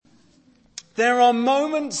There are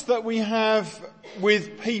moments that we have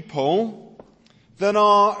with people that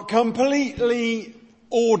are completely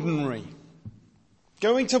ordinary.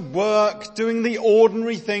 Going to work, doing the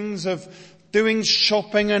ordinary things of doing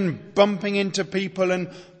shopping and bumping into people and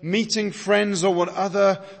meeting friends or what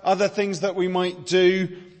other things that we might do.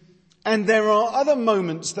 And there are other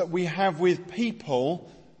moments that we have with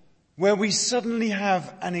people where we suddenly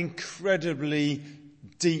have an incredibly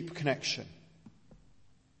deep connection.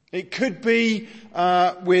 It could be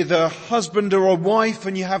with a husband or a wife,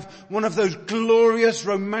 and you have one of those glorious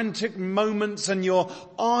romantic moments and your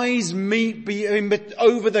eyes meet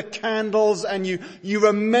over the candles, and you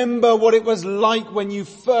remember what it was like when you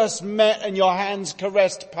first met and your hands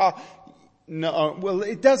caressed. No, well,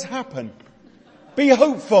 it does happen. Be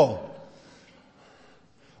hopeful.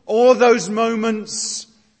 Or those moments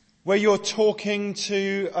where you're talking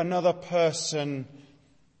to another person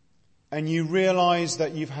and you realize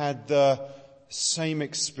that you've had the same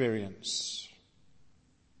experience.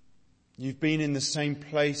 You've been in the same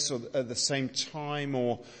place or at the same time,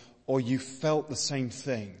 or you felt the same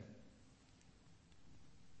thing.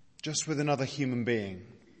 Just with another human being.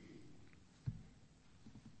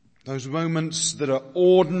 Those moments that are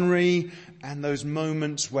ordinary, and those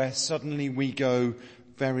moments where suddenly we go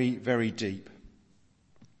very, very deep.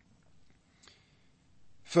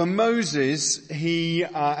 For Moses, he,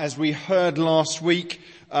 as we heard last week,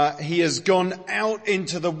 he has gone out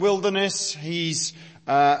into the wilderness. He's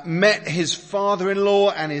met his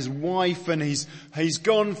father-in-law and his wife, and he's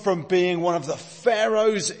gone from being one of the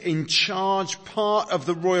pharaohs in charge, part of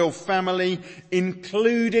the royal family,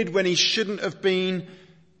 included when he shouldn't have been,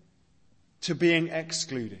 to being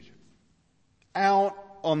excluded. Out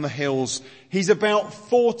on the hills. He's about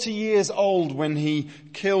 40 years old when he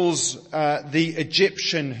kills the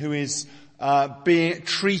Egyptian who is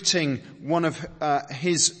treating one of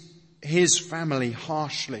his family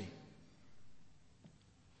harshly.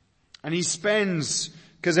 And he spends,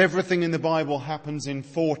 because everything in the Bible happens in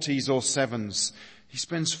 40s or 7s, he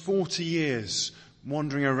spends 40 years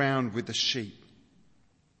wandering around with the sheep.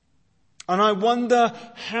 And I wonder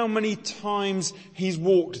how many times he's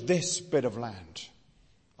walked this bit of land.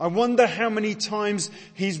 I wonder how many times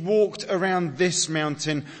he's walked around this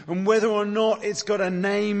mountain, and whether or not it's got a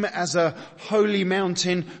name as a holy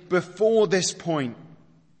mountain before this point.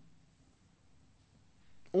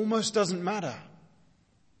 Almost doesn't matter.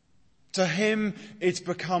 To him, it's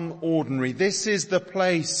become ordinary. This is the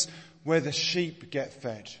place where the sheep get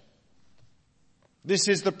fed. This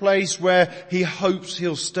is the place where he hopes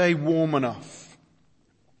he'll stay warm enough.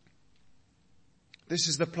 This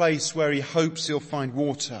is the place where he hopes he'll find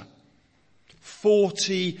water.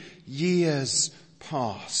 40 years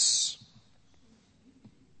pass.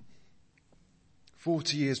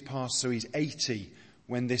 40 years pass, so he's 80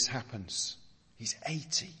 when this happens. He's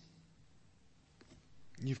 80.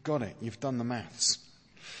 You've got it. You've done the maths.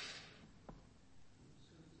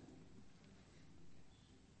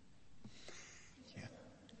 Yeah.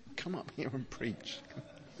 Come up here and preach.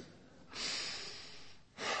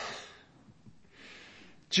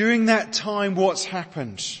 During that time, what's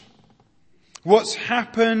happened? What's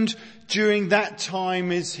happened during that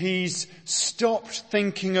time is he's stopped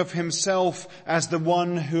thinking of himself as the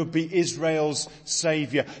one who would be Israel's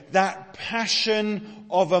saviour. That passion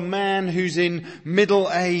of a man who's in middle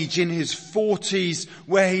age, in his 40s,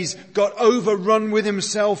 where he's got overrun with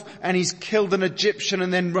himself and he's killed an Egyptian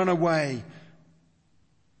and then run away.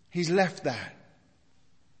 He's left that.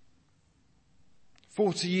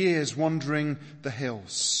 40 years wandering the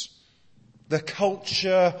hills. The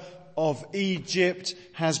culture of Egypt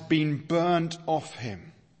has been burnt off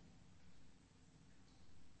him.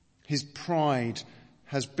 His pride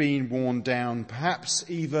has been worn down, perhaps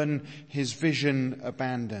even his vision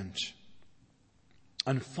abandoned.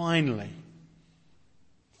 And finally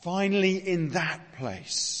in that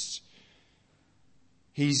place,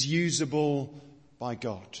 he's usable by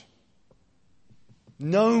God.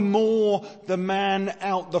 No more the man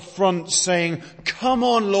out the front saying, "Come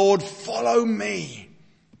on, Lord, follow me."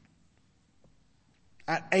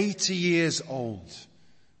 At 80 years old,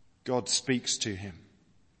 God speaks to him.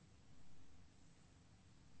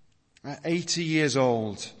 At 80 years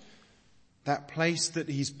old, that place that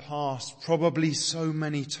he's passed probably so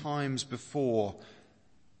many times before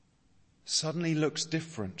suddenly looks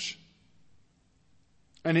different.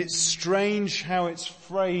 And it's strange how it's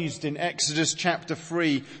phrased in Exodus chapter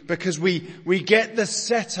 3, because we get the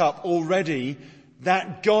setup already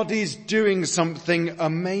that God is doing something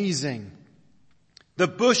amazing. The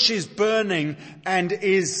bush is burning and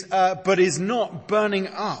but is not burning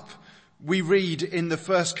up, we read in the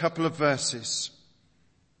first couple of verses.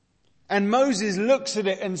 And Moses looks at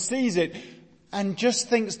it and sees it and just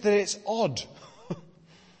thinks that it's odd.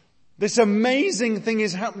 This amazing thing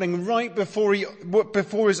is happening right before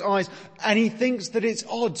his eyes, and he thinks that it's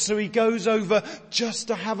odd, so he goes over just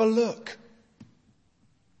to have a look.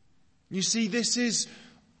 You see, this is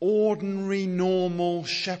ordinary, normal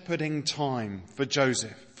shepherding time for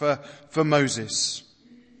Joseph, for Moses.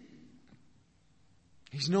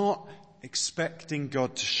 He's not expecting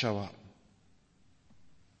God to show up.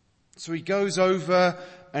 So he goes over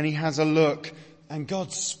and he has a look, and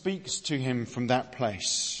God speaks to him from that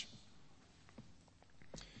place.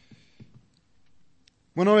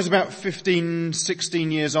 When I was about 15,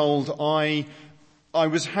 16 years old, I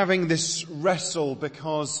was having this wrestle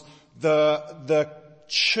because the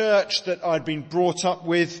church that I'd been brought up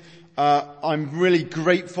with, I'm really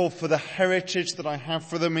grateful for the heritage that I have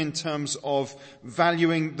for them in terms of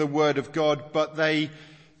valuing the Word of God, but they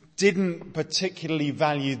didn't particularly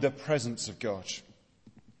value the presence of God.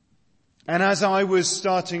 And as I was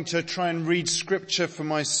starting to try and read Scripture for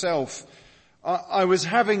myself, I was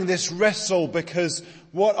having this wrestle because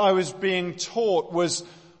what I was being taught was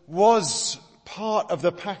part of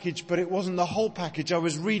the package, but it wasn't the whole package. I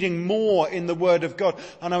was reading more in the Word of God,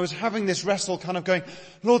 and I was having this wrestle kind of going,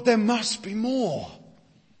 Lord, there must be more.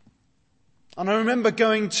 And I remember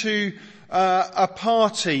going to a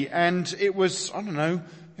party, and it was,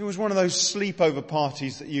 it was one of those sleepover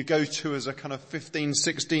parties that you go to as a kind of 15,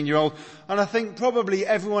 16-year-old, and I think probably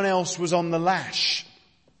everyone else was on the lash.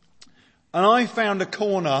 And I found a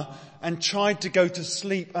corner and tried to go to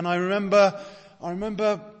sleep. And I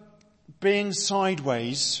remember being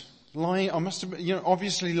sideways, lying, I must have been,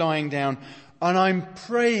 obviously lying down, and I'm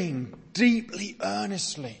praying deeply,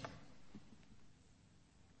 earnestly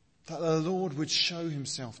that the Lord would show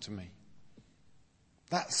himself to me.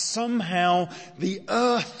 That somehow the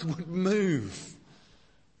earth would move.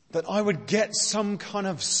 That I would get some kind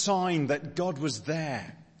of sign that God was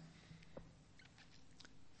there.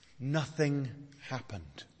 Nothing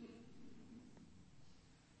happened.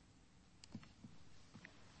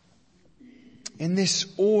 In this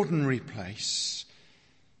ordinary place,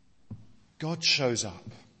 God shows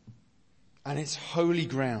up, and it's holy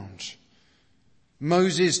ground.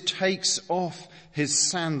 Moses takes off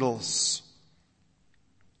his sandals.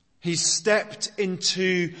 He stepped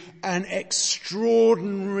into an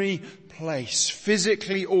extraordinary place,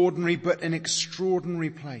 physically ordinary, but an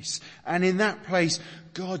extraordinary place. And in that place,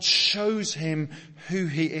 God shows him who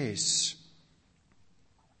he is.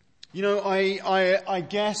 I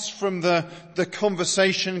guess from the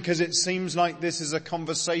conversation, because it seems like this is a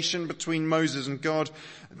conversation between Moses and God,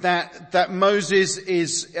 that Moses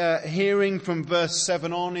is hearing from verse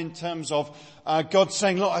 7 on in terms of God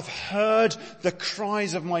saying, look, I've heard the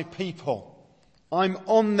cries of my people. I'm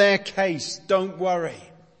on their case, don't worry.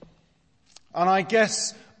 And I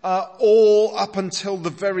guess all up until the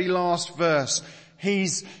very last verse,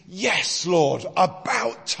 he's, yes, Lord,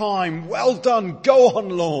 about time, well done, go on,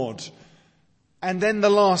 Lord. And then the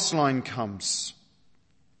last line comes.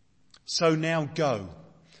 So now go,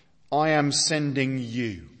 I am sending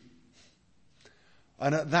you.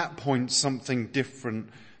 And at that point something different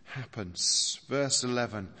happens. Verse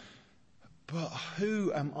 11, but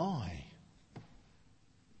who am I?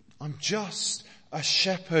 I'm just a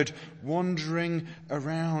shepherd wandering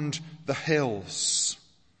around the hills,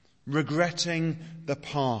 regretting the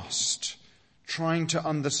past, trying to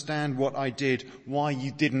understand what I did, why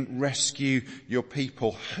you didn't rescue your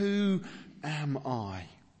people. Who am I?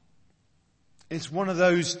 It's one of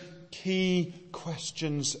those key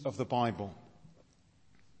questions of the Bible.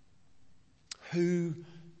 Who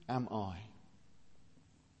am I?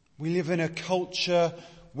 We live in a culture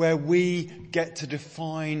where we get to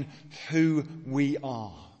define who we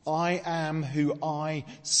are. I am who I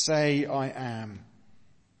say I am.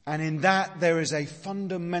 And in that there is a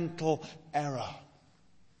fundamental error.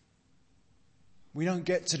 We don't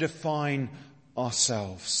get to define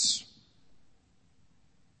ourselves.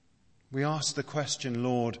 We ask the question,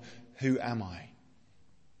 Lord, who am I?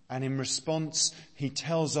 And in response, he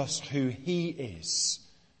tells us who he is.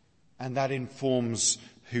 And that informs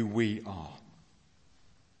who we are.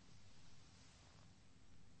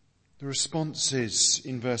 The response is,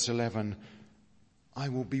 in verse 11, I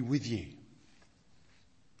will be with you.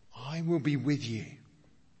 I will be with you.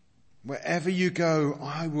 Wherever you go,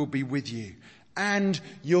 I will be with you. And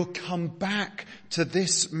you'll come back to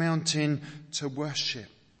this mountain to worship.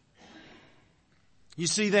 You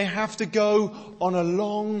see, they have to go on a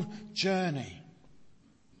long journey.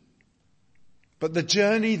 But the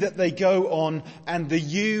journey that they go on and the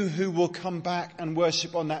you who will come back and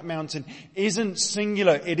worship on that mountain isn't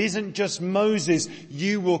singular. It isn't just Moses,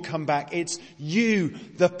 you will come back. It's you,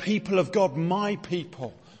 the people of God, my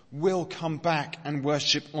people, will come back and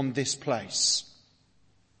worship on this place.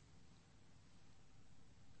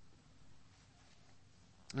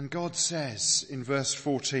 And God says in verse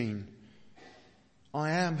 14, I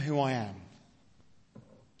am who I am.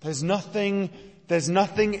 There's nothing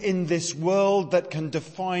in this world that can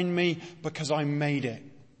define me because I made it.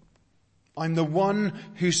 I'm the one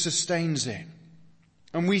who sustains it.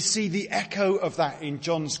 And we see the echo of that in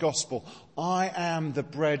John's Gospel. I am the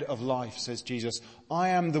bread of life, says Jesus. I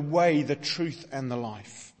am the way, the truth, and the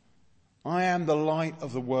life. I am the light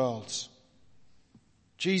of the world.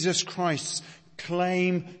 Jesus Christ's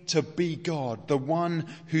claim to be God, the one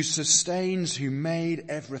who sustains, who made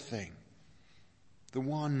everything. The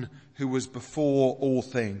one who was before all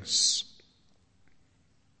things.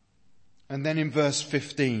 And then in verse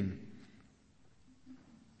 15,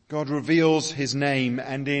 God reveals his name,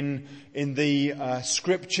 and in the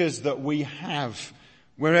scriptures that we have,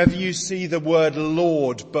 wherever you see the word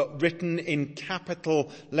Lord, but written in capital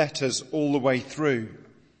letters all the way through,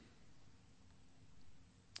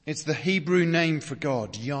 it's the Hebrew name for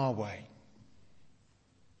God, Yahweh.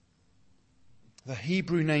 The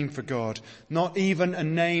Hebrew name for God, not even a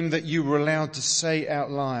name that you were allowed to say out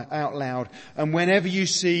loud. And whenever you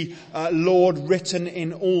see Lord written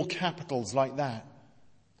in all capitals like that,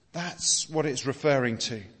 that's what it's referring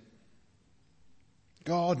to.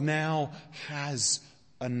 God now has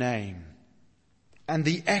a name. And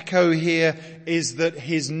the echo here is that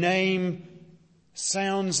his name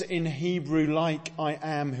sounds in Hebrew like I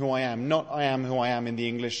am who I am. Not I am who I am in the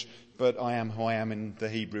English, but I am who I am in the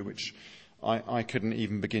Hebrew, which I couldn't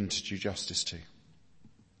even begin to do justice to.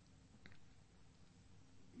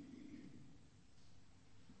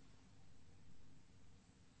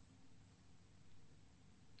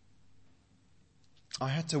 I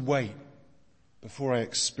had to wait before I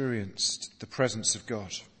experienced the presence of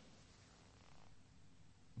God.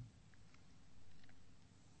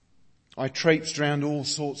 I traipsed around all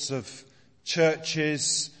sorts of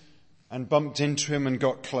churches and bumped into him and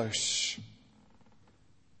got close.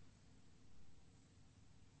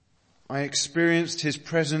 I experienced his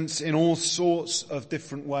presence in all sorts of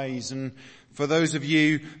different ways. And for those of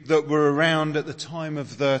you that were around at the time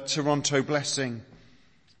of the Toronto blessing,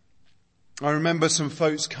 I remember some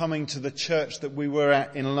folks coming to the church that we were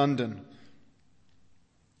at in London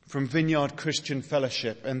from Vineyard Christian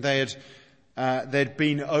Fellowship, and they'd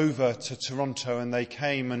been over to Toronto, and they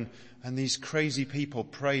came and these crazy people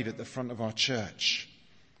prayed at the front of our church.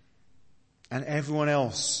 And everyone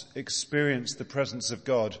else experienced the presence of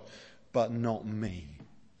God, but not me.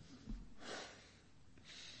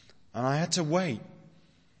 And I had to wait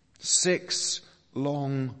 6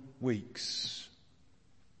 long weeks.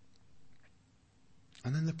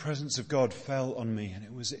 And then the presence of God fell on me, and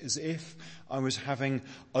it was as if I was having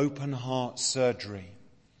open heart surgery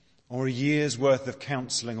or a year's worth of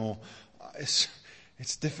counselling, or it's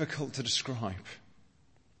difficult to describe.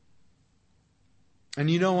 And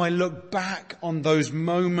you know, I look back on those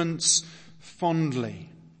moments fondly.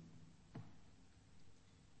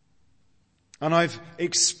 And I've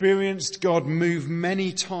experienced God move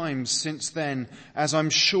many times since then, as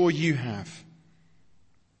I'm sure you have.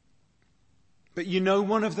 But you know,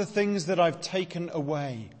 one of the things that I've taken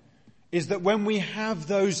away is that when we have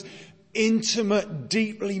those intimate,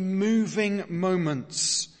 deeply moving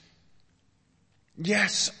moments,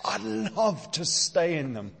 yes, I'd love to stay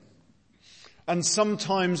in them. And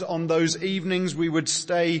sometimes on those evenings we would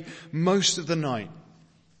stay most of the night.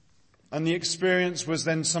 And the experience was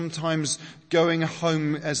then sometimes going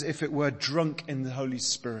home as if it were drunk in the Holy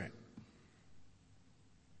Spirit.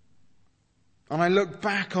 And I look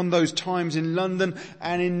back on those times in London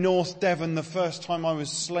and in North Devon, the first time I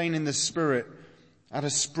was slain in the Spirit at a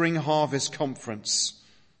spring harvest conference,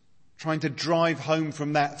 trying to drive home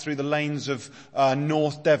from that through the lanes of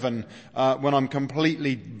North Devon when I'm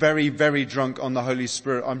completely very, very drunk on the Holy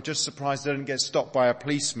Spirit. I'm just surprised I didn't get stopped by a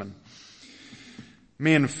policeman.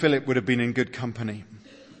 Me and Philip would have been in good company.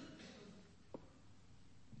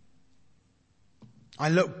 I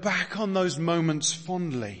look back on those moments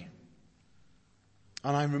fondly,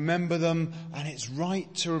 and I remember them, and it's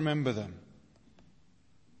right to remember them.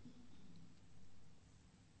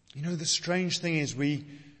 You know, the strange thing is we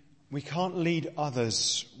can't lead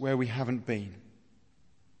others where we haven't been.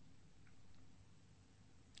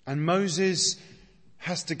 And Moses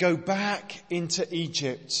has to go back into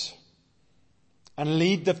Egypt and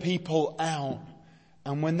lead the people out.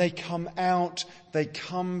 And when they come out, they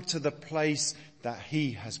come to the place that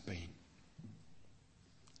he has been.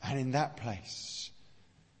 And in that place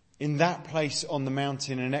on the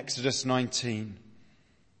mountain in Exodus 19,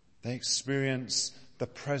 they experience the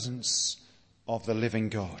presence of the living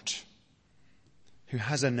God, who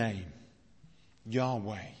has a name,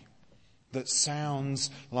 Yahweh, that sounds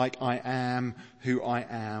like I am who I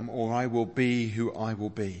am, or I will be who I will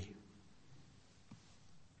be.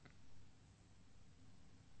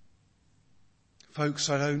 Folks,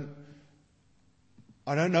 I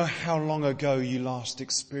don't know how long ago you last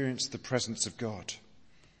experienced the presence of God.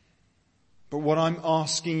 But what I'm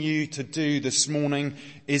asking you to do this morning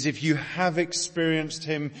is, if you have experienced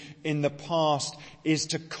him in the past, is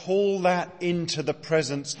to call that into the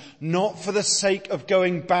presence, not for the sake of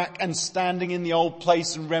going back and standing in the old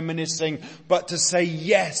place and reminiscing, but to say,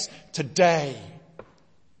 yes, today,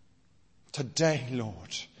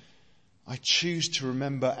 Lord, I choose to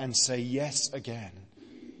remember and say yes again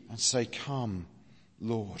and say, come,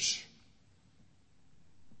 Lord.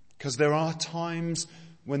 Because there are times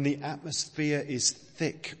when the atmosphere is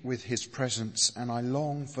thick with his presence, and I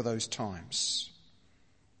long for those times.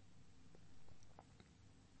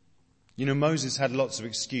 You know, Moses had lots of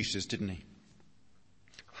excuses, didn't he?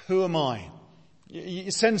 Who am I?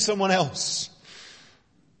 You send someone else.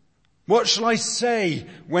 What shall I say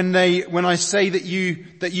when I say that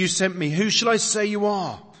you sent me? Who shall I say you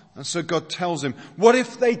are? And so God tells him, what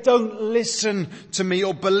if they don't listen to me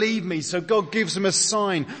or believe me? So God gives him a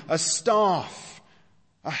sign, a staff,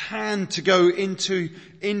 a hand to go into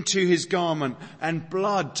his garment, and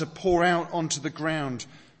blood to pour out onto the ground.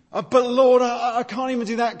 But Lord, I can't even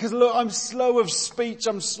do that because look, I'm slow of speech,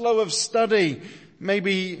 I'm slow of study.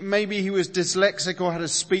 Maybe he was dyslexic or had a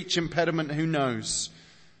speech impediment, who knows?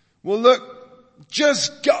 Well look,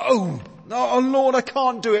 just go. Oh Lord, I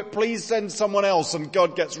can't do it. Please send someone else. And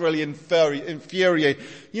God gets really infuriated.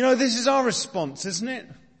 You know, this is our response, isn't it?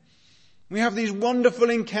 We have these wonderful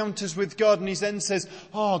encounters with God, and he then says,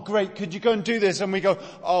 oh great, could you go and do this? And we go,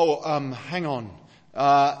 hang on.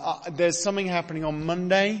 There's something happening on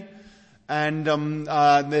Monday, and I've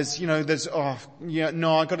got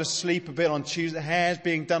to sleep a bit on Tuesday. Hair's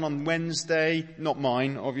being done on Wednesday. Not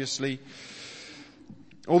mine, obviously.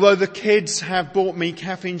 Although the kids have bought me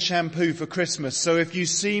caffeine shampoo for Christmas, so if you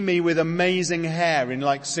see me with amazing hair in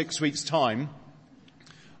like 6 weeks' time,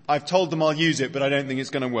 I've told them I'll use it, but I don't think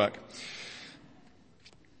it's going to work.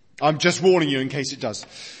 I'm just warning you in case it does.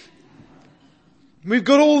 We've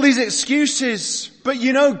got all these excuses, but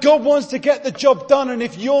you know, God wants to get the job done, and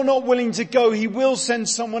if you're not willing to go, he will send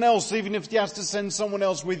someone else, even if he has to send someone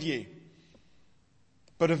else with you.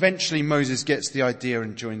 But eventually Moses gets the idea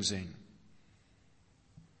and joins in.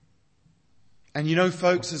 And you know,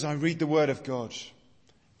 folks, as I read the Word of God,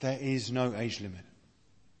 there is no age limit.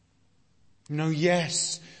 No,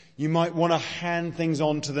 yes, you might want to hand things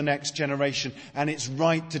on to the next generation, and it's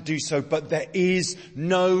right to do so, but there is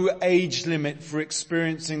no age limit for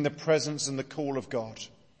experiencing the presence and the call of God.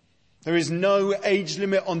 There is no age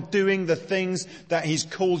limit on doing the things that he's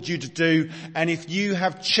called you to do. And if you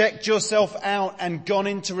have checked yourself out and gone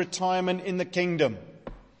into retirement in the kingdom,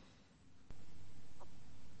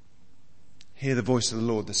 hear the voice of the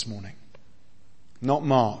Lord this morning. Not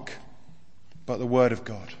Mark, but the Word of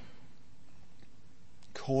God,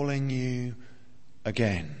 calling you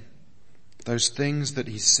again. Those things that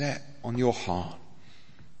he set on your heart,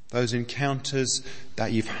 those encounters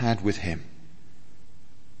that you've had with him.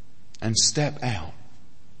 And step out.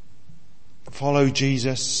 Follow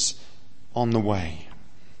Jesus on the way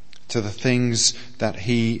to the things that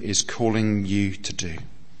he is calling you to do.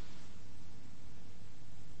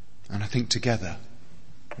 And I think together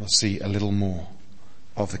we'll see a little more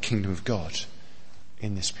of the kingdom of God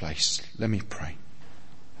in this place. Let me pray.